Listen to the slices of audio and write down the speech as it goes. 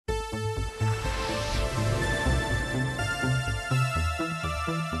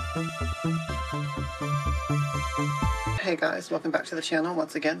Hey guys, welcome back to the channel.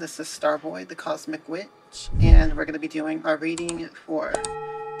 Once again, this is Starboy, the Cosmic Witch, and we're going to be doing our reading for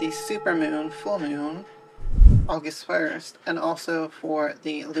the supermoon, full moon, August 1st, and also for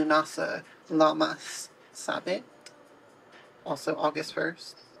the Lunasa Lamas Sabbat, also August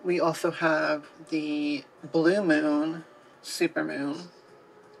 1st. We also have the blue moon, supermoon,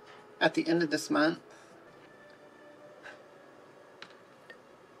 at the end of this month.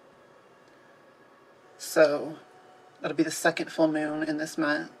 So that'll be the second full moon in this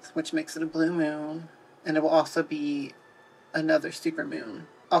month, which makes it a blue moon, and it will also be another supermoon.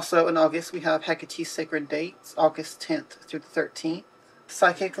 Also in August, we have Hecate's sacred dates, August 10th through the 13th.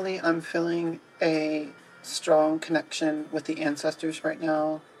 Psychically, I'm feeling a strong connection with the ancestors right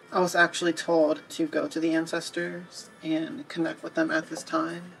now. I was actually told to go to the ancestors and connect with them at this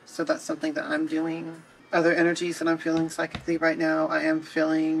time, so that's something that I'm doing. Other energies that I'm feeling psychically right now, I am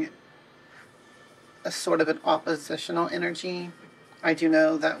feeling a sort of an oppositional energy. I do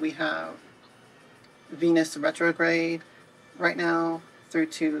know that we have Venus retrograde right now through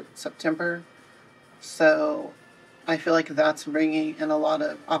to September, so I feel like that's bringing in a lot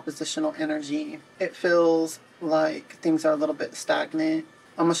of oppositional energy. It feels like things are a little bit stagnant,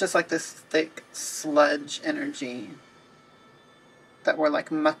 almost just like this thick sludge energy that we're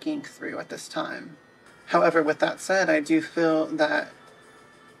like mucking through at this time. However, with that said, I do feel that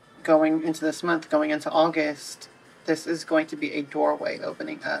going into this month, going into August, this is going to be a doorway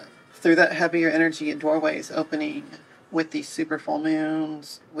opening up. Through that heavier energy, a doorway is opening with these super full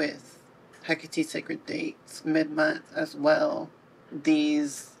moons, with Hecate's sacred dates, mid-month as well.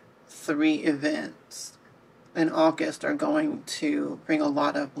 These three events in August are going to bring a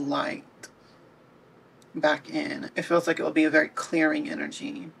lot of light back in. It feels like it will be a very clearing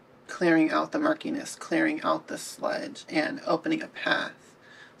energy, clearing out the murkiness, clearing out the sludge, and opening a path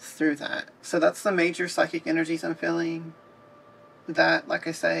through that. So that's the major psychic energies I'm feeling. That, like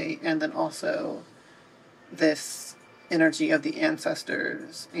I say, and then also this energy of the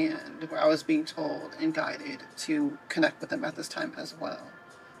ancestors, and where I was being told and guided to connect with them at this time as well.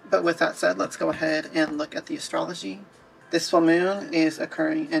 But with that said, let's go ahead and look at the astrology. This full moon is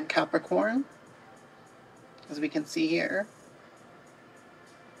occurring in Capricorn, as we can see here.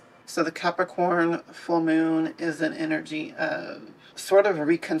 So the Capricorn full moon is an energy of sort of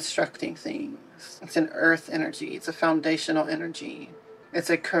reconstructing things. It's an earth energy. It's a foundational energy. It's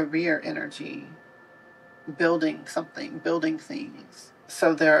a career energy. Building something, building things.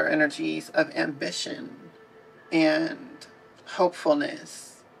 So there are energies of ambition and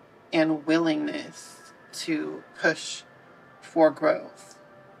hopefulness and willingness to push for growth,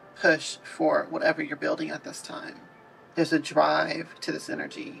 push for whatever you're building at this time. There's a drive to this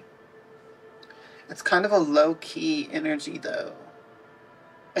energy. It's kind of a low-key energy, though.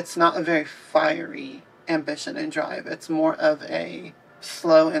 It's not a very fiery ambition and drive. It's more of a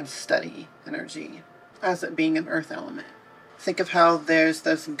slow and steady energy, as it being an earth element. Think of how there's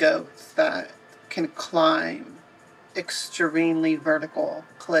those goats that can climb extremely vertical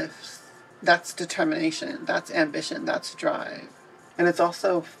cliffs. That's determination, that's ambition, that's drive. And it's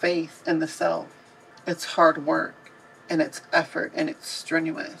also faith in the self. It's hard work, and it's effort, and it's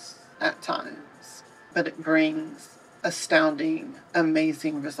strenuous at times, but it brings astounding,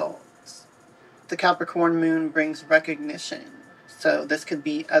 amazing results. The Capricorn moon brings recognition. So this could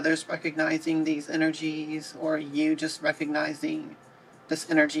be others recognizing these energies, or you just recognizing this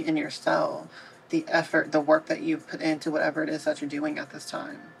energy in yourself, the effort, the work that you put into whatever it is that you're doing at this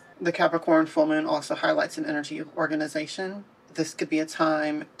time. The Capricorn full moon also highlights an energy of organization. This could be a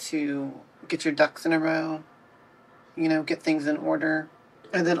time to get your ducks in a row, get things in order.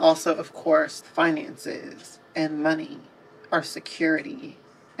 And then also, of course, finances and money, our security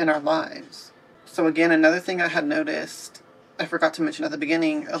in our lives. So again, another thing I had noticed, I forgot to mention at the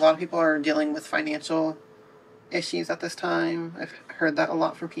beginning, a lot of people are dealing with financial issues at this time. I've heard that a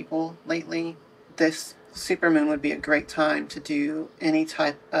lot from people lately. This supermoon would be a great time to do any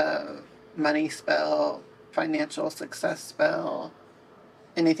type of money spell, financial success spell,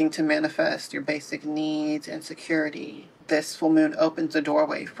 anything to manifest your basic needs and security. This full moon opens a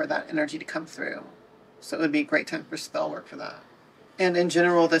doorway for that energy to come through. So it would be a great time for spell work for that. And in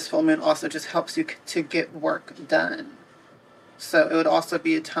general, this full moon also just helps you to get work done. So it would also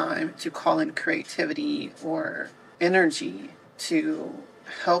be a time to call in creativity or energy to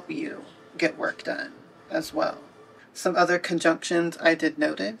help you get work done as well. Some other conjunctions I did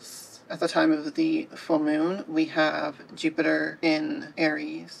notice. At the time of the full moon, we have Jupiter in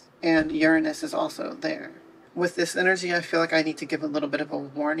Aries, and Uranus is also there. With this energy, I feel like I need to give a little bit of a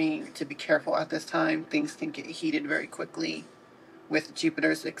warning to be careful at this time. Things can get heated very quickly with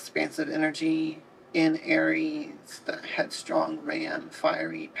Jupiter's expansive energy in Aries, the headstrong, ram,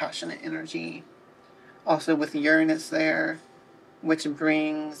 fiery, passionate energy. Also with Uranus there, which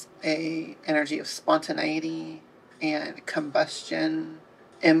brings a energy of spontaneity and combustion,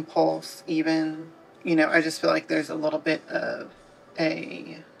 impulse even. You know, I just feel like there's a little bit of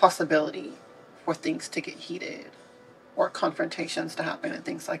a possibility for things to get heated or confrontations to happen and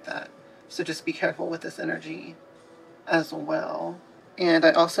things like that. So just be careful with this energy as well. And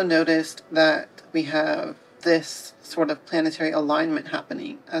I also noticed that we have this sort of planetary alignment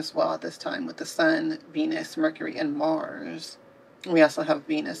happening as well at this time with the Sun, Venus, Mercury, and Mars. We also have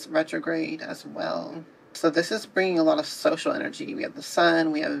Venus retrograde as well. So this is bringing a lot of social energy. We have the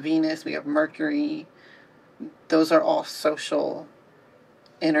Sun, we have Venus, we have Mercury. Those are all social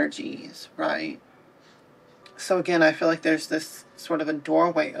energies, right? So again, I feel like there's this sort of a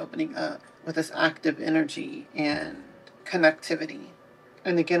doorway opening up with this active energy and connectivity.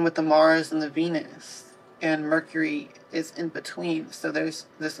 And again, with the Mars and the Venus, and Mercury is in between. So there's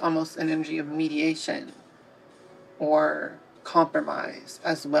this almost an energy of mediation or compromise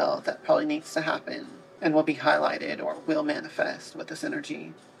as well that probably needs to happen and will be highlighted or will manifest with this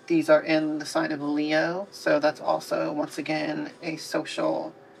energy. These are in the sign of Leo, so that's also, once again, a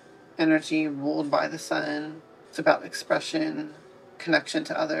social energy ruled by the Sun. It's about expression, connection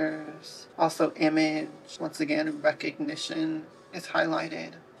to others, also image, once again, recognition is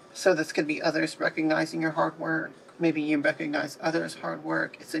highlighted. So this could be others recognizing your hard work. Maybe you recognize others' hard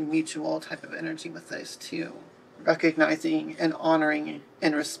work. It's a mutual type of energy with this too. Recognizing and honoring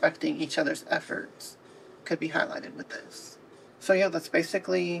and respecting each other's efforts could be highlighted with this. So yeah, that's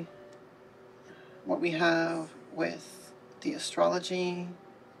basically what we have with the astrology.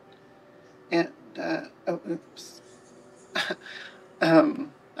 And, I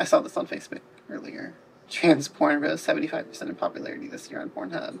saw this on Facebook earlier. Trans porn rose 75% in popularity this year on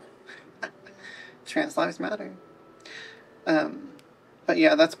Pornhub. Trans lives matter. But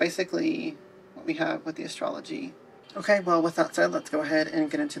yeah, that's basically what we have with the astrology. Okay, well, with that said, let's go ahead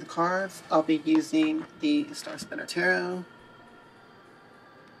and get into the cards. I'll be using the Star Spinner Tarot.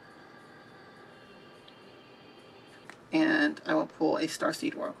 And I will pull a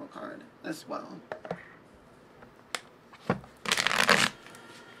Starseed Oracle card as well.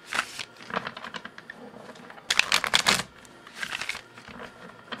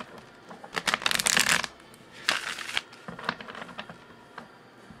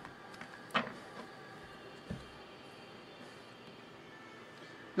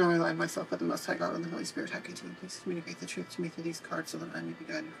 Now I align myself with the Most High God and the Holy Spirit. How can you please communicate the truth to me through these cards so that I may be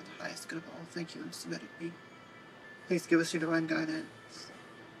guided for the highest good of all? Thank you and submitted me. Please give us your divine guidance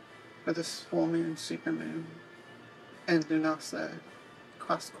for this full moon, super moon, and Lunasa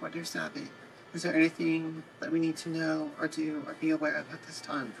cross quarter Sabbat. Is there anything that we need to know or do or be aware of at this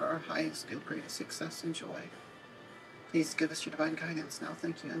time for our highest good, greatest success and joy? Please give us your divine guidance now.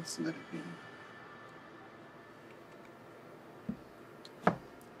 Thank you and submitted me.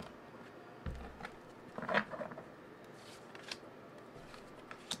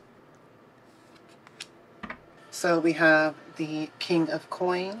 So we have the King of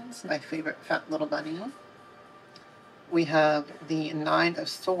Coins, my favorite fat little bunny. We have the Nine of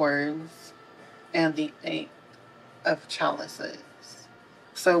Swords and the Eight of Chalices.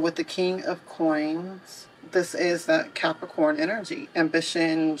 So with the King of Coins, this is that Capricorn energy.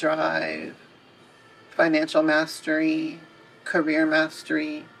 Ambition, drive, financial mastery, career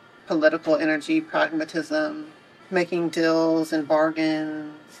mastery, political energy, pragmatism, making deals and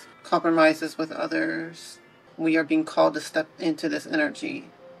bargains, compromises with others. We are being called to step into this energy.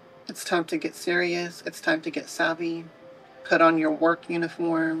 It's time to get serious. It's time to get savvy. Put on your work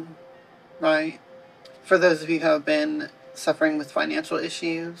uniform, right? For those of you who have been suffering with financial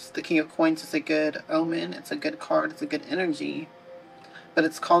issues, the King of Coins is a good omen. It's a good card. It's a good energy. But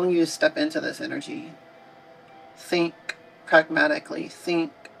it's calling you to step into this energy. Think pragmatically.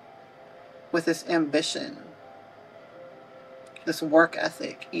 Think with this ambition, this work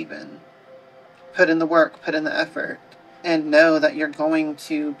ethic even. Put in the work, put in the effort, and know that you're going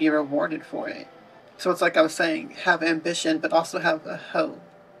to be rewarded for it. So it's like I was saying, have ambition, but also have a hope.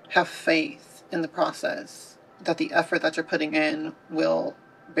 Have faith in the process, that the effort that you're putting in will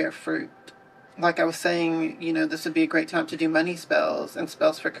bear fruit. Like I was saying, you know, this would be a great time to do money spells and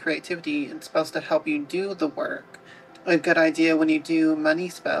spells for creativity and spells to help you do the work. A good idea when you do money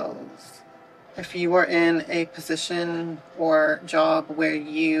spells. If you are in a position or job where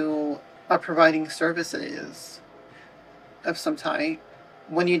you are providing services of some type,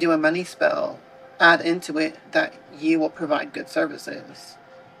 when you do a money spell, add into it that you will provide good services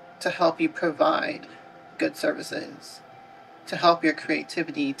to help you provide good services, to help your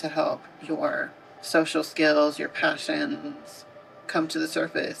creativity, to help your social skills, your passions come to the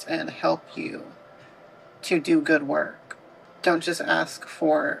surface and help you to do good work. Don't just ask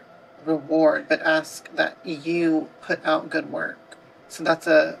for reward, but ask that you put out good work. So that's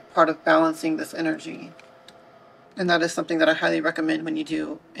a part of balancing this energy. And that is something that I highly recommend when you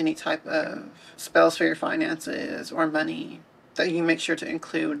do any type of spells for your finances or money, that you make sure to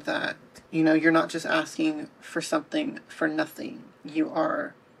include that, you're not just asking for something for nothing. You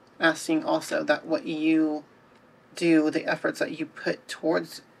are asking also that what you do, the efforts that you put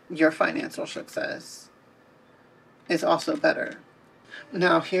towards your financial success, is also better.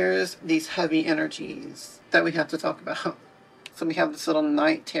 Now, here's these heavy energies that we have to talk about. So we have this little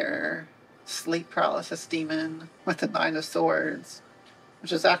night terror, sleep paralysis demon with the 9 of Swords,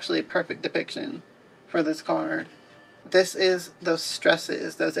 which is actually a perfect depiction for this card. This is those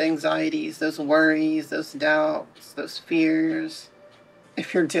stresses, those anxieties, those worries, those doubts, those fears.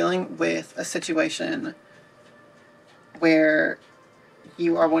 If you're dealing with a situation where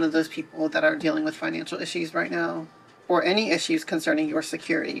you are one of those people that are dealing with financial issues right now, or any issues concerning your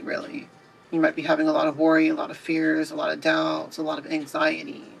security, really, you might be having a lot of worry, a lot of fears, a lot of doubts, a lot of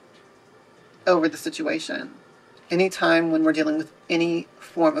anxiety over the situation. Anytime when we're dealing with any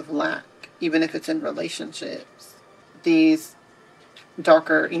form of lack, even if it's in relationships, these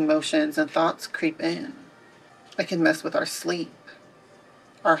darker emotions and thoughts creep in. It can mess with our sleep,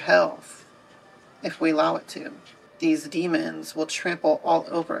 our health, if we allow it to. These demons will trample all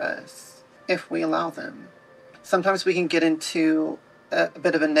over us if we allow them. Sometimes we can get into a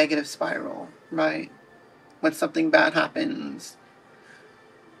bit of a negative spiral, right? When something bad happens,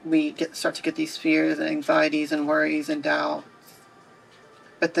 we start to get these fears and anxieties and worries and doubts.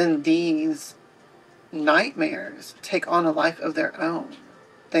 But then these nightmares take on a life of their own.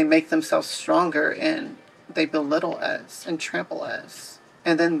 They make themselves stronger and they belittle us and trample us.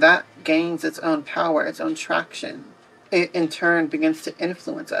 And then that gains its own power, its own traction. It in turn begins to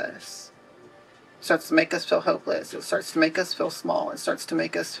influence us. It starts to make us feel hopeless. It starts to make us feel small. It starts to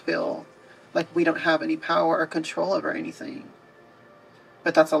make us feel like we don't have any power or control over anything.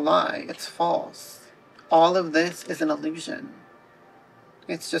 But that's a lie. It's false. All of this is an illusion.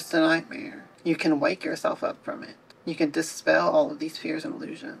 It's just a nightmare. You can wake yourself up from it. You can dispel all of these fears and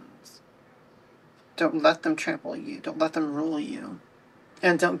illusions. Don't let them trample you. Don't let them rule you.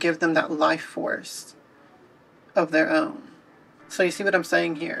 And don't give them that life force of their own. So you see what I'm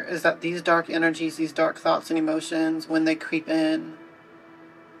saying here is that these dark energies, these dark thoughts and emotions, when they creep in,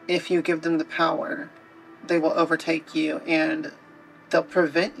 if you give them the power, they will overtake you and they'll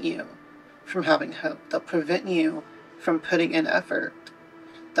prevent you from having hope. They'll prevent you from putting in effort.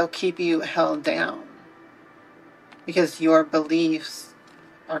 They'll keep you held down because your beliefs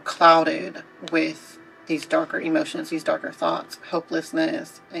are clouded with these darker emotions, these darker thoughts,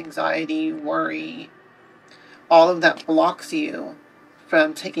 hopelessness, anxiety, worry. All of that blocks you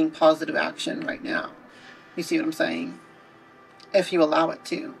from taking positive action right now. You see what I'm saying? If you allow it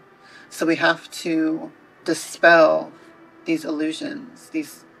to. So we have to dispel these illusions,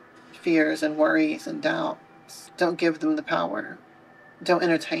 these fears and worries and doubts. Don't give them the power. Don't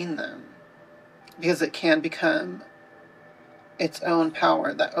entertain them. Because it can become its own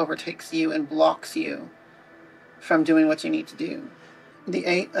power that overtakes you and blocks you from doing what you need to do. The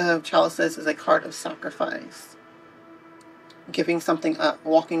 8 of Chalices is a card of sacrifice. Giving something up,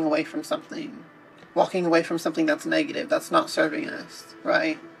 walking away from something. Walking away from something that's negative, that's not serving us,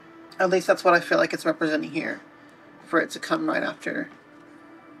 right? At least that's what I feel like it's representing here. For it to come right after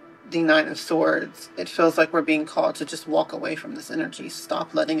the 9 of Swords, it feels like we're being called to just walk away from this energy.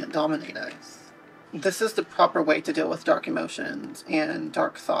 Stop letting it dominate us. This is the proper way to deal with dark emotions and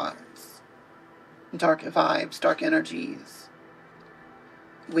dark thoughts, dark vibes, dark energies.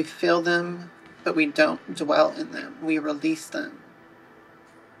 We feel them, but we don't dwell in them. We release them.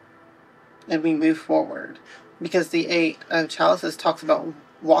 And we move forward. Because the 8 of Chalices talks about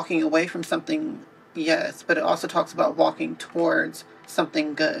walking away from something, yes, but it also talks about walking towards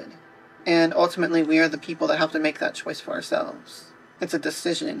something good. And ultimately, we are the people that have to make that choice for ourselves. It's a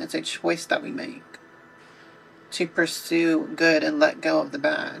decision. It's a choice that we make to pursue good and let go of the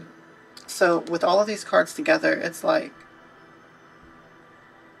bad. So with all of these cards together, it's like,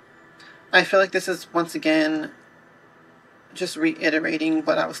 I feel like this is once again just reiterating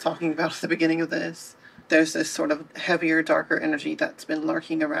what I was talking about at the beginning of this. There's this sort of heavier, darker energy that's been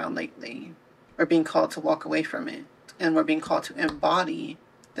lurking around lately. We're being called to walk away from it. And we're being called to embody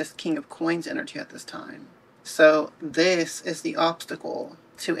this King of Coins energy at this time. So this is the obstacle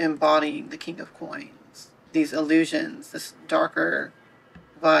to embodying the King of Coins. These illusions, this darker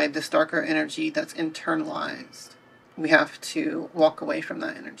vibe, this darker energy that's internalized. We have to walk away from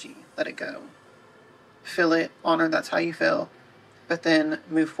that energy. Let it go. feel it, honor that's how you feel, but then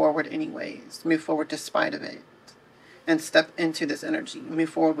move forward anyways. Move forward despite of it. And step into this energy. Move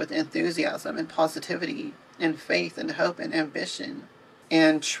forward with enthusiasm and positivity and faith and hope and ambition.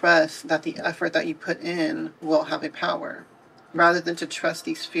 And trust that the effort that you put in will have a power. Rather than to trust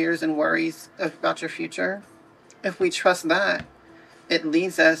these fears and worries about your future, if we trust that, it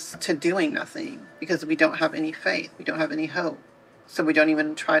leads us to doing nothing because we don't have any faith. We don't have any hope. So we don't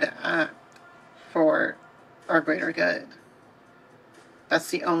even try to act for our greater good. That's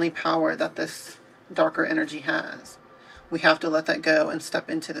the only power that this darker energy has. We have to let that go and step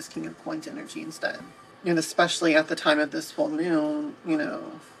into this King of Coins energy instead. And especially at the time of this full moon,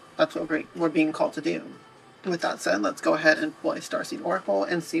 that's what we're being called to do. With that said, let's go ahead and pull a Starseed Oracle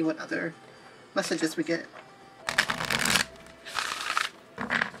and see what other messages we get.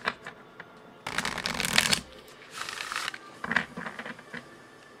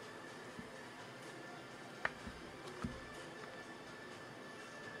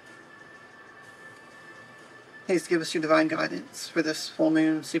 Please give us your divine guidance for this full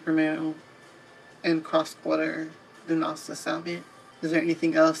moon, supermoon, and cross-quarter Lunasa Sabbat. Is there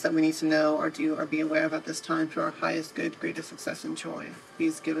anything else that we need to know or do or be aware of at this time for our highest good, greatest success and joy?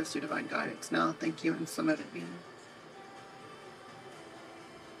 Please give us your divine guidance now. Thank you, and so let it be.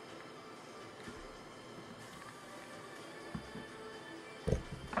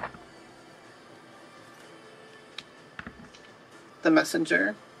 The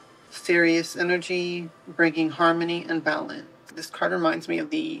Messenger. Serious energy, bringing harmony and balance. This card reminds me of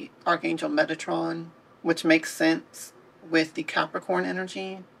the Archangel Metatron, which makes sense with the Capricorn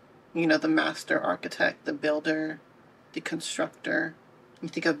energy. The master architect, the builder, the constructor. You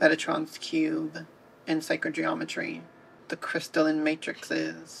think of Metatron's cube in sacred geometry. The crystalline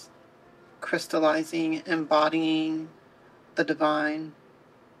matrices, crystallizing, embodying the divine,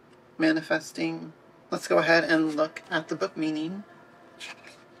 manifesting. Let's go ahead and look at the book meaning.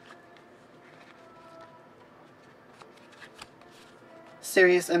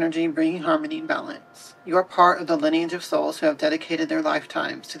 Serious energy, bringing harmony and balance. You are part of the lineage of souls who have dedicated their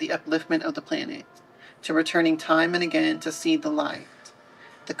lifetimes to the upliftment of the planet, to returning time and again to see the light,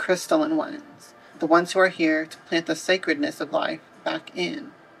 the crystalline ones, the ones who are here to plant the sacredness of life back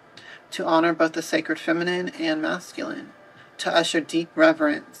in, to honor both the sacred feminine and masculine, to usher deep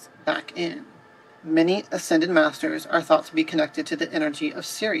reverence back in. Many ascended masters are thought to be connected to the energy of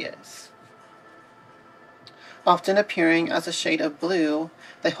Sirius. Often appearing as a shade of blue,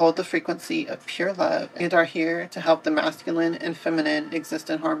 they hold the frequency of pure love and are here to help the masculine and feminine exist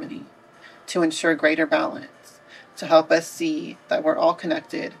in harmony, to ensure greater balance, to help us see that we're all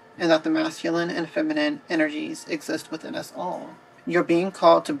connected and that the masculine and feminine energies exist within us all. You're being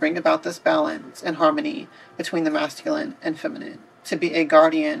called to bring about this balance and harmony between the masculine and feminine, to be a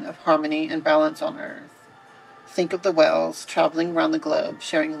guardian of harmony and balance on Earth. Think of the whales traveling around the globe,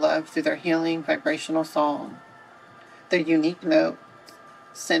 sharing love through their healing vibrational song. Their unique notes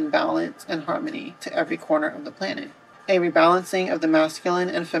send balance and harmony to every corner of the planet. A rebalancing of the masculine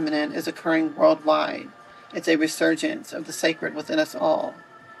and feminine is occurring worldwide. It's a resurgence of the sacred within us all,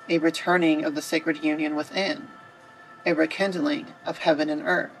 a returning of the sacred union within, a rekindling of heaven and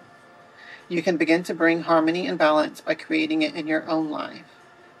earth. You can begin to bring harmony and balance by creating it in your own life.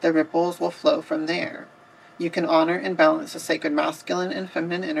 The ripples will flow from there. You can honor and balance the sacred masculine and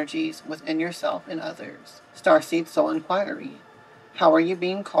feminine energies within yourself and others. Starseed Soul Inquiry. How are you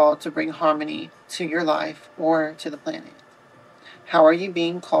being called to bring harmony to your life or to the planet? How are you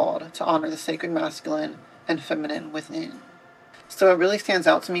being called to honor the sacred masculine and feminine within? So what really stands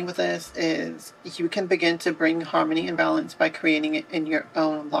out to me with this is you can begin to bring harmony and balance by creating it in your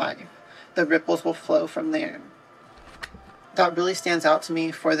own life. The ripples will flow from there. That really stands out to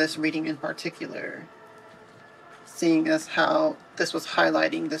me for this reading in particular, seeing as how this was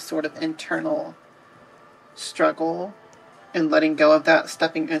highlighting this sort of internal struggle and letting go of that,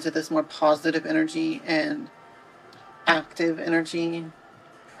 stepping into this more positive energy and active energy,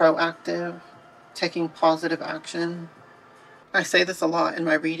 proactive, taking positive action. I say this a lot in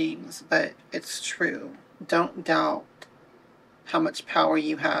my readings, but it's true. Don't doubt how much power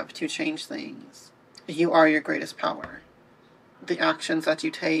you have to change things. You are your greatest power. The actions that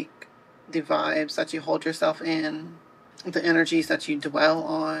you take, the vibes that you hold yourself in, the energies that you dwell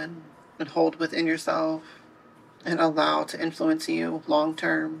on and hold within yourself and allow to influence you long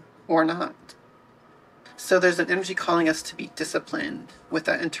term or not. So there's an energy calling us to be disciplined with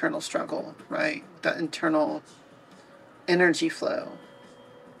that internal struggle, right? That internal energy flow.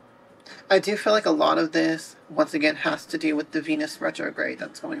 I do feel like a lot of this, once again, has to do with the Venus retrograde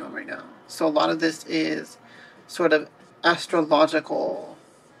that's going on right now. So a lot of this is sort of astrological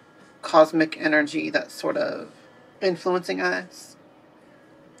cosmic energy that's sort of influencing us.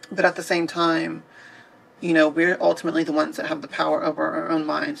 But at the same time, you know, we're ultimately the ones that have the power over our own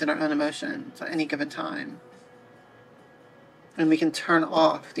minds and our own emotions at any given time. And we can turn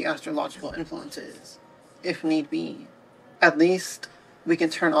off the astrological influences if need be. At least we can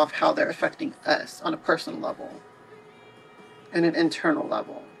turn off how they're affecting us on a personal level and an internal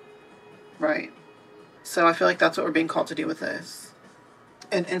level, right? So I feel like that's what we're being called to do with this.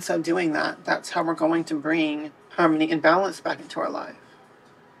 And in so doing that, that's how we're going to bring harmony and balance back into our life,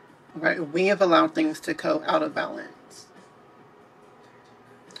 right? We have allowed things to go out of balance.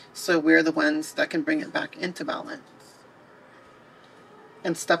 So we're the ones that can bring it back into balance.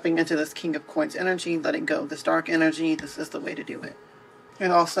 And stepping into this King of Coins energy, letting go of this dark energy, this is the way to do it.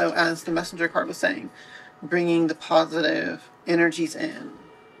 And also, as the Messenger card was saying, bringing the positive energies in,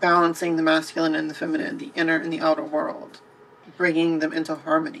 balancing the masculine and the feminine, the inner and the outer world, bringing them into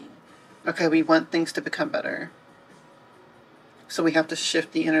harmony. Okay, we want things to become better. So we have to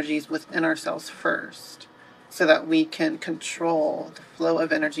shift the energies within ourselves first so that we can control the flow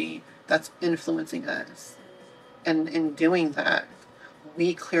of energy that's influencing us. And in doing that,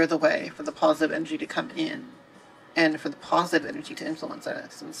 we clear the way for the positive energy to come in and for the positive energy to influence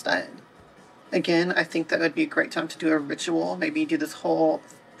us instead. Again, I think that would be a great time to do a ritual. Maybe do this whole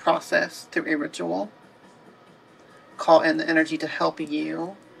process through a ritual. Call in the energy to help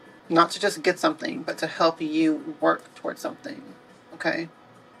you, not to just get something, but to help you work towards something. Okay?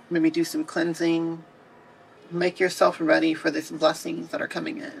 Maybe do some cleansing. Make yourself ready for these blessings that are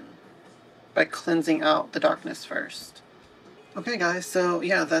coming in by cleansing out the darkness first. Okay, guys, so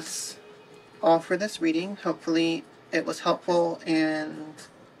yeah, that's all for this reading. Hopefully it was helpful and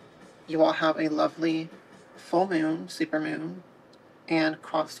you all have a lovely full moon, supermoon, and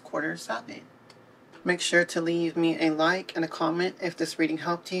cross-quarter Sabbath. Make sure to leave me a like and a comment if this reading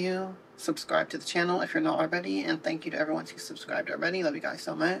helped you. Subscribe to the channel if you're not already, and thank you to everyone who subscribed already. Love you guys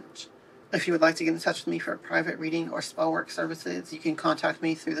so much. If you would like to get in touch with me for a private reading or spell work services, you can contact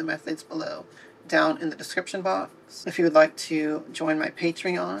me through the methods below down in the description box. If you would like to join my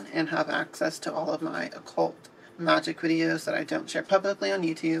Patreon and have access to all of my occult magic videos that I don't share publicly on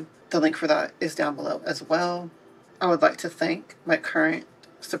YouTube, the link for that is down below as well. I would like to thank my current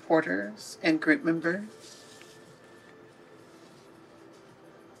supporters and group members.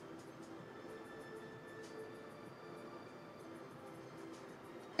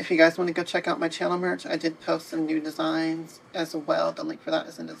 If you guys want to go check out my channel merch, I did post some new designs as well. The link for that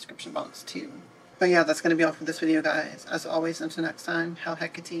is in the description box too. But yeah, that's going to be all for this video, guys. As always, until next time, Hail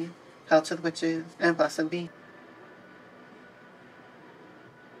Hecate, Hail to the witches, and blessed be.